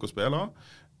 hun flink å spille,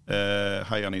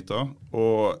 hei Anita,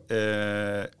 og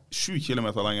 7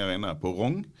 kilometer lenger inne på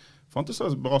Rong, fantes det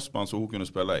et brassband som hun kunne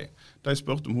spille I. De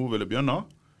spurte om hun ville begynne.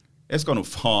 Jeg skal nå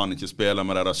faen ikke spille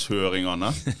med de der søringene.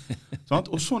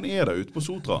 Og sånn det ute på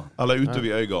Sotra, eller ute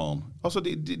ved Øygarden. Altså,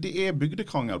 det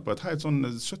bygdekrangel på et helt sånn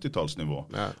 70-tallsnivå.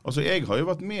 Ja. Altså, jeg har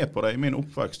jo vært med på det I min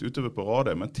oppvekst utover på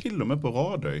Radøy, men til og med på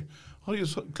Radøy har de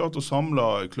jo klart å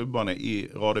samle klubbene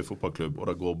I Radøy fotballklubb, og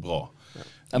det går bra. Ja.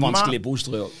 Det vanskelig på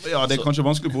Osterøy. Ja, det kanskje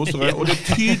vanskelig på Osterøy, og det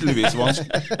tydeligvis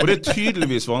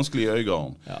vanskelig I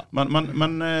Øygarden. Ja.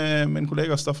 Men min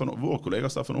kollega vår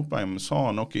kollega Steffen Oppheim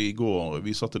sa noe I går,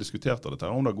 vi satt og diskuterte dette,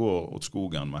 om det går åt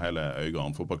skogen med hele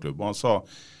Øygarden fotballklubb, og han sa,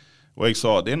 og jeg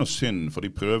sa, det noe synd, for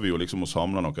de prøver jo liksom å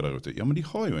samle noe der ute. Ja, men de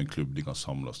har jo en klubb de kan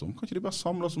samles om. Kan ikke de bare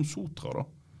samles om Sotra da?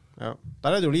 Ja.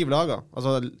 Der det jo liv laga.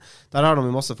 Altså, der har de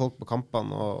jo masse folk på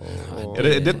kampene.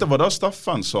 Ja, dette var det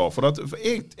Steffen sa, for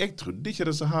jeg trodde ikke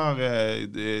disse her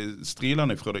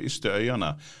strilene fra de yste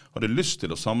øyene hadde lyst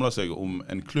til å samle seg om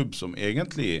en klubb som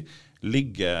egentlig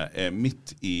ligger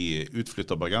midt I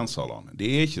utflyttet Bergenshalland.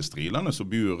 Det ikke strilene som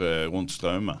bor rundt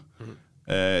Straume.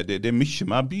 Det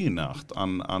mye mer bynært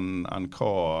enn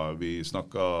hva vi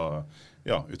snakker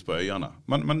ute på øyene.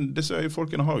 Men disse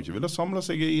øyfolkene har jo ikke villet samle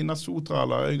seg I Sotra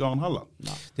eller Øygarden heller.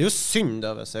 Nei. Det jo synd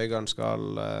da hvis Øygarden skal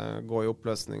gå I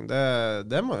oppløsning.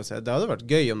 Det må jeg si. Det hadde vært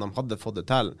gøy om de hadde fått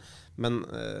det til. Men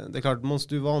det klart, mens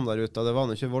du var der ute, det var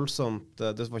jo ikke voldsomt,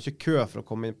 det var ikke kø for å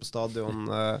komme inn på stadion,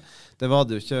 det var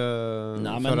det jo ikke.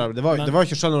 Nei, det var jo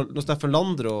ikke selv når Steffen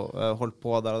Landro holdt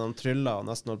på der, og de tryllet og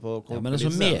nesten holdt på å komme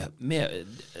på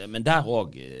men der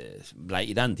også,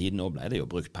 I den tiden også ble det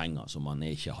jo brukt penger som man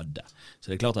ikke hadde.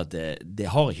 Så det klart at det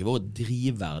har ikke vært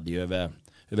drivverdig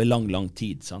over lang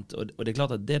tid, sant? Og det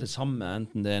klart at det det samme,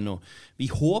 enten det noe. Vi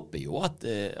håper jo at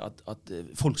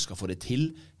folk skal få det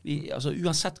til. Altså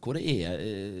uansett hvor det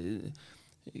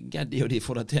Geddi og de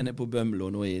får det til ned på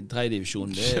Bømlo nå I 3. divisjon.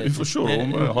 Vi får se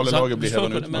om halve laget blir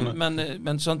hevet ut.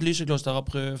 Men sant, Lysekloster har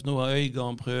prøvd, nå har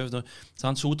Øygarden prøvd,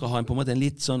 sant, Sotra har på en måte en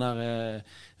litt sånn der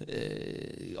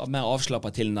mer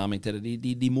avslappet tilnærming til det.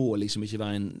 De må liksom ikke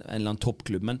være en eller annen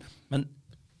toppklubb, men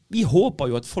vi håper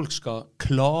jo at folk skal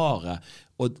klare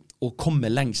å komme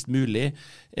lengst mulig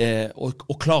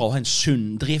og klare å ha en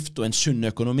sunn drift og en sunn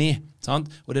økonomi, sant?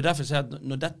 Og det derfor jeg sier at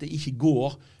når dette ikke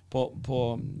går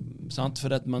sant?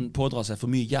 For at man pådrar seg for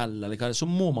mye gjeld eller hva det, så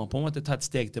må man på en måte ta et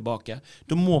steg tilbake.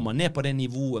 Da må man ned på det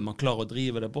nivået man klarer å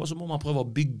drive det på, så må man prøve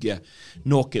å bygge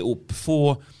noe opp,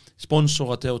 få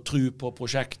sponsorer til å tro på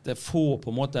prosjektet, få på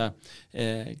en måte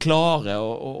klare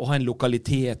å ha en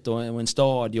lokalitet og en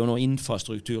stadion og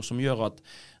infrastruktur som gjør at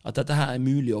dette her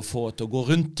mulig å få til å gå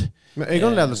rundt. Men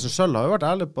Øygarden-ledelsen selv har jo vært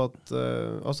ærlig på at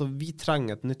vi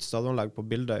trenger et nytt stadionanlegg på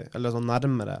Bildøy, eller sånn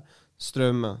nærmere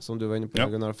Straume, som du var inne på,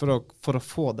 Gunnar, for å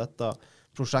få dette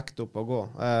prosjektet opp og gå.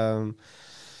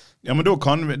 Ja, men da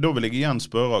vil jeg igjen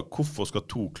spørre, hvorfor skal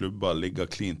 2 klubber ligge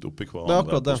klint oppi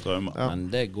hverandre på Straume? Ja. Men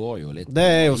det går jo litt det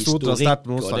er jo Sotra sterkt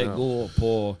motstand, og det går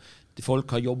på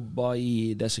folk har jobbet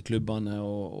i disse klubbene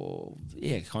og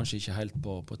er kanskje ikke helt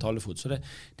på talefot, så det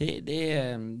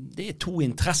er 2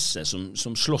 interesser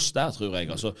som slåss der, tror jeg.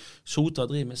 Altså, Sotra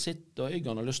driver med sitt, og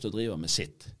Øygarden har lyst til å drive med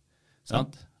sitt.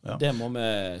 Sant? Ja. Det må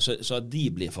vi, så at de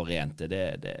blir forente,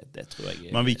 det tror jeg.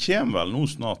 Men vi kommer vel nå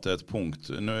snart til et punkt.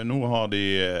 Nå har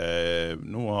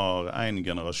en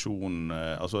generasjon,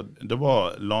 altså det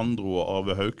var Landro og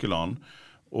Arve Haukeland,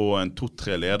 og en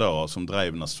 2-3 ledere som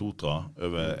drev Sotra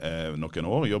over noen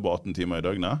år, jobbet 18 timer i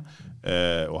døgnet,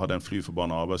 og hadde en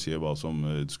flyforbannet arbeidsgiver som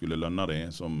skulle lønne dem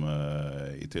som,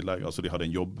 i tillegg. Altså de hadde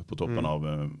en jobb på toppen av,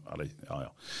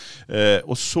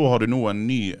 og så har du nå en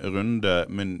ny runde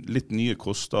med litt nye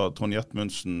koster. Trond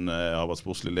Gjertmundsen har vært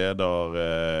sportslig leder.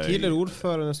 Tidligere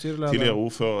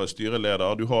ordfører,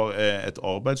 styreleder. Du har et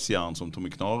arbeidsjern som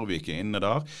Tommy Knarvik inne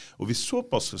der, og vi er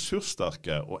såpass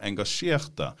ressurssterke og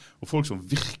engasjerte, og folk som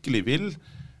virkelig vil,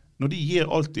 når de gir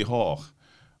alt de har,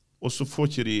 og så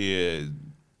får ikke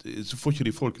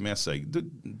de folk med seg, da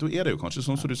er det jo kanskje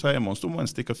sånn som du sier, Mons, da må en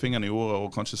stikke fingeren i jordet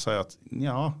og kanskje si at vi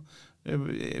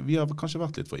har kanskje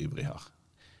vært litt for ivrig her.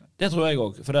 Det tror jeg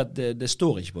også, for det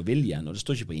står ikke på viljen, og det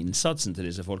står ikke på innsatsen til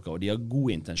disse folka, og de har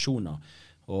gode intensjoner,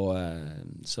 og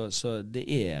så det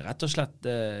er rett og slett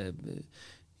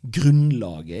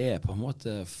grunnlaget er på en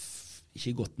måte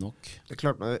ikke godt nok. Det er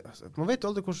klart, man vet jo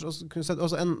aldri hvordan,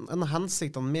 altså en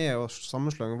hensiktene med og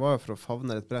sammenslåingen var jo for å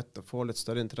favne litt bredt og få litt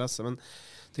større interesse, men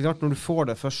det er klart når du får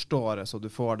det første året, så du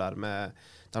får der med,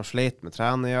 de sleit med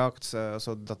trenerjakt,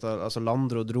 altså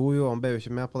Landro dro jo, han ble jo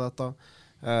ikke med på dette,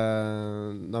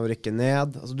 de rykker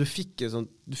ned, altså du fikk jo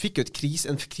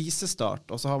en krisestart,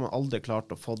 og så har man aldri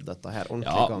klart å få dette her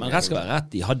ordentlig gang. Ja, men rett skal være rett,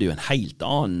 de hadde jo en helt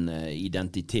annen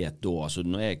identitet da, altså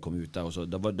når jeg kom ut der,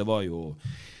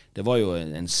 det var jo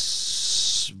en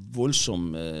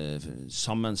voldsom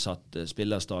sammensatt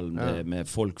spillerstall med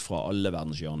folk fra alle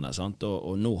verdenshjørner, sant?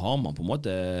 Og nå har man på en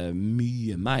måte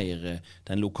mye mer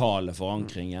den lokale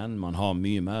forankringen, man har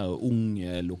mye mer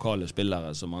unge lokale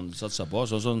spillere som man satser på,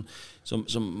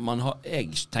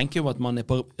 jeg tenker jo at man er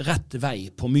på rett vei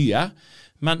på mye,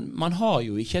 men man har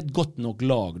jo ikke et godt nok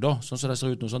lag da, sånn som det ser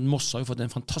ut nå. Sånn, Moss har jo fått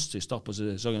en fantastisk start på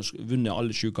sesongen, vunnet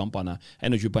alle 7 kampene,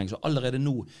 21 poeng, så allerede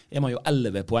nå er man jo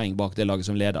 11 poeng bak det laget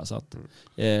som leder. Så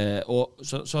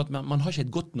at man har ikke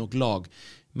et godt nok lag,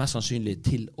 mest sannsynlig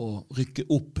til å rykke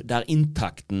opp der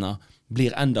inntektene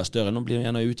blir enda større. Nå blir det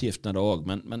gjerne utgiftene da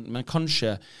også, men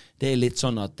kanskje det er litt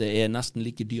sånn at det er nesten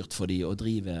like dyrt for de å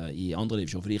drive i andre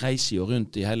divisjon, for de reiser jo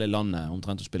rundt i hele landet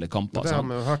omtrent å spille kamper. Det har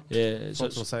vi jo hørt,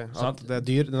 folk som sier, at det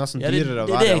er nesten dyrere å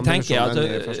være i andre divisjon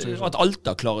enn i første divisjon. At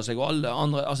Alta klarer seg, og alle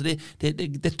andre, altså det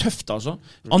er tøft altså.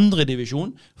 Andre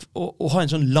divisjon, å ha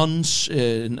en sånn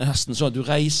nesten sånn at du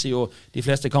reiser jo de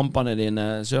fleste kampene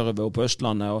dine sørover og på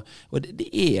Østlandet, og det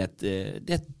er et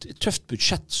tøft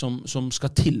budsjett som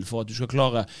skal til for at du skal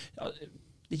klare.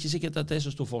 Det er ikke sikkert at det er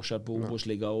så stor forskjell på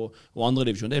Obos-liga og andre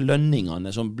divisjon. Det er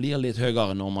lønningene som blir litt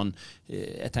høyere når man,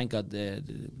 jeg tenker at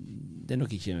det er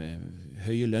nok ikke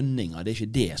høye lønninger, det er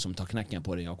ikke det som tar knekken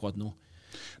på det akkurat nå.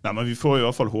 Nei, men vi får i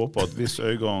hvert fall håpe at hvis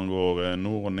Øygarden går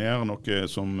nord og ned, noe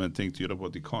som ting tyder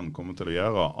på at de kan komme til å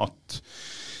gjøre, at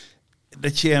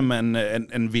det kommer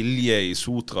en vilje i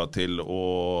Sotra til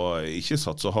å ikke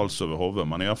satse hals over hodet,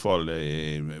 men i hvert fall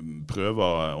prøve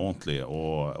ordentlig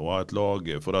og ha et lag,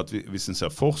 for at hvis en ser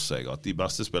for seg at de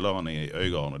beste spillerne i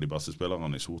Øygarden og de beste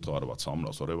spillerne i Sotra hadde vært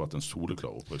samlet, så hadde det vært en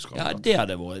soleklar opprykkskamp. Ja, det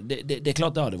hadde vært, det er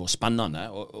klart det hadde vært spennende,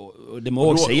 og det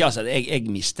må også sies at jeg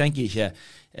mistenker ikke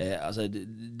altså,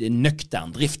 det er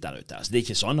nøktern drift der ute. Altså, det er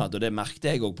ikke sånn at, og det merkte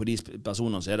jeg også på de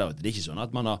personene som er der ute, det er ikke sånn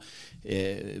at man har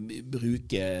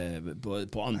bruker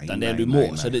på annet enn det du må.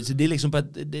 Så det er liksom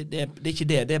det er ikke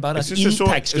det. Det er bare at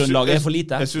inntektsgrunnlaget er for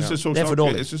lite. Jeg synes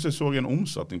jeg så en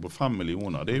omsetning på 5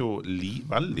 millioner. Det er jo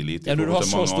veldig lite i forhold til mange andre. Når du har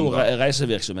så stor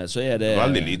reisevirksomhet, så er det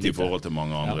veldig lite i forhold til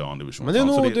mange andre divisjoner. Men det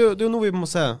er jo noe vi må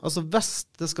se. Altså,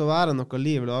 hvis det skal være noe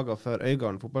liv laget for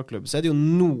Øygarden fotballklubb, så er det jo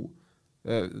nå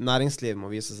næringsliv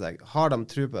må vise seg. Har de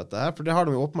tro på dette her? For det har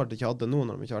de jo åpenbart ikke hatt det nå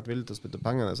når de ikke har vært villige til å spytte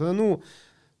pengene. Så det er nå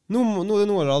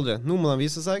eller aldri. Nå må de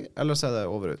vise seg, eller så er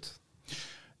det over ut.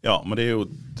 Ja, men det jo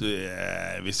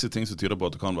visse ting som tyder på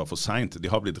at det kan være for sent. De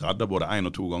har blitt reddet både 1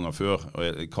 og 2 ganger før,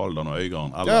 Kaldan og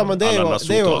Øygarden. Ja, men det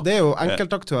er jo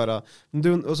enkeltaktører. Det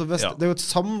er jo et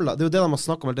samlet, det er jo det de har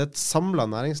snakket om, det er et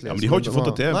samlet næringsliv. Ja, men de har ikke fått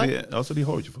det til. De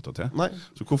har jo ikke fått det til. Nei.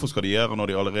 Så hvorfor skal de gjøre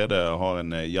når de allerede har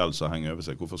en gjeld som henger over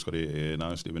seg? Hvorfor skal de i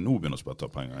næringslivet nå begynne å spette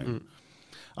penger?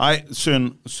 Nei,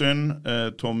 synd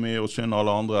Tommy og synd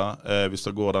alle andre hvis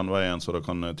det går den veien så det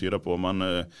kan tyde på, men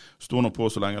stå nå på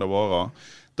så lenge det varer.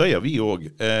 Det gjør vi også.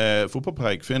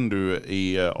 Fotballpreik finner du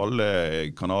i alle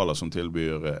kanaler som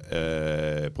tilbyr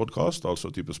podcast,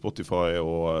 altså type Spotify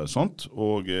og sånt,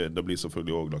 og det blir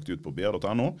selvfølgelig også lagt ut på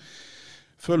br.no.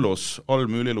 Følg oss,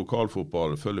 all mulig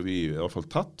lokalfotball følger vi i hvert fall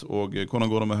tett, og hvordan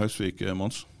går det med Hausvik,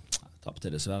 Mons?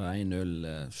 Tappte dessverre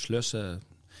 1-0, sløse.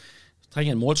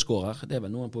 Trenger en målskårer. Det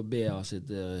vel noen på BA sitt...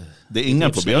 Det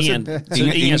ingen på BA sitt...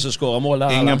 Ingen som skårer mål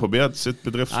der. Ingen på BA sitt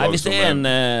bedriftslag. Nei, hvis det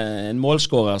en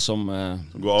målskårer som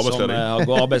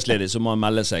går arbeidsledig, så må han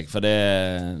melde seg. For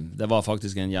det var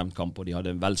faktisk en jevn kamp, og de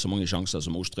hadde vel så mange sjanser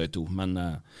som Osterøy 2. Men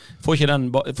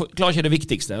klarer ikke det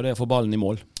viktigste, og det å få ballen i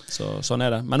mål. Sånn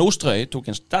det. Men Osterøy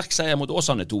tok en sterk seier mot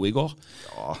Åsane 2 i går.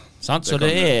 Ja, så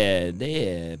det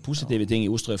er positive ting i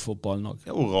Osterøy-fotballen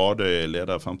også. Ja, og Rade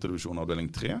leder 5. divisjon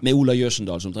avdeling 3. Med Ola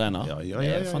Jøsendal som trener. Det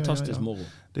er fantastisk moro.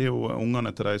 Det er jo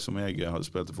ungene til deg som jeg har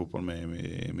spilt fotball med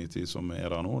i min tid som er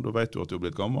der nå. Da vet du at du har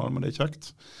blitt gammel, men det er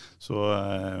kjekt. Så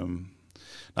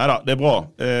neida, det er bra.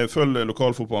 Følg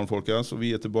lokalfotballen, folkens, og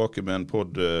vi er tilbake med en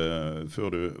podd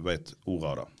før du vet ordet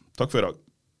av det. Takk for i dag.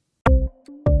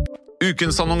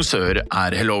 Ukens annonsør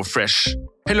er HelloFresh.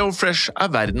 HelloFresh er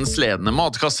verdens ledende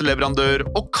matkasseleverandør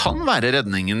og kan være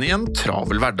redningen i en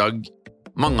travel hverdag.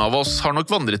 Mange av oss har nok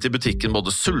vandret i butikken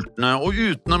både sultne og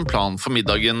uten en plan for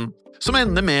middagen, som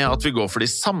ender med at vi går for de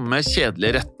samme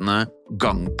kjedelige rettene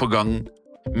gang på gang.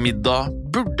 Middag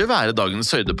burde være dagens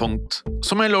høydepunkt.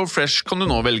 Som HelloFresh kan du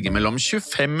nå velge mellom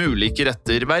 25 ulike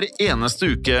retter hver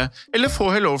eneste uke, eller få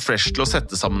HelloFresh til å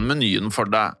sette sammen menyen for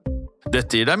deg.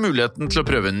 Dette gir deg muligheten til å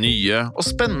prøve nye og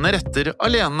spennende retter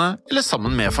alene eller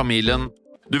sammen med familien.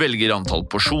 Du velger antall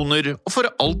porsjoner og får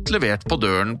alt levert på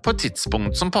døren på et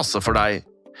tidspunkt som passer for deg.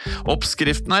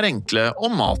 Oppskriften er enkle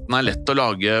og maten er lett å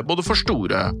lage både for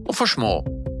store og for små.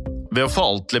 Ved å få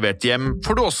alt levert hjem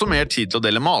får du også mer tid til å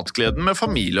dele matgleden med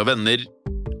familie og venner.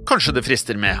 Kanskje det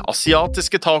frister med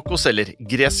asiatiske tacos eller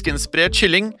greskinspirert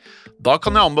kylling? Da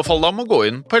kan jeg anbefale deg om å gå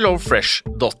inn på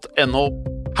hellofresh.no.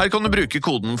 Her kan du bruke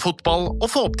koden FOTBALL og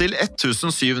få opp til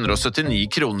 1779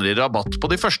 kroner i rabatt på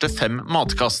de første 5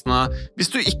 matkastene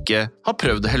hvis du ikke har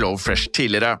prøvd HelloFresh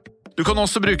tidligere. Du kan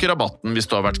også bruke rabatten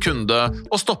hvis du har vært kunde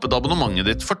og stoppet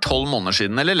abonnementet ditt for 12 måneder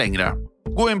siden eller lengre.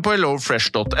 Gå inn på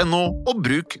hellofresh.no og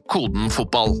bruk koden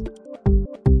FOTBALL.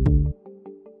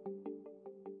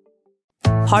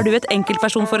 Har du et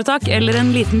enkeltpersonforetak eller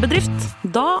en liten bedrift?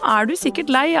 Da er du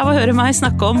sikkert lei av å høre meg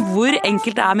snakke om hvor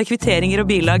enkelt det er med kvitteringer og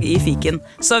bilag i Fiken.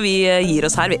 Så vi gir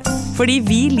oss her, vi. Fordi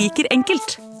vi liker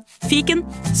enkelt. Fiken,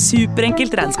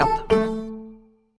 superenkelt regnskap.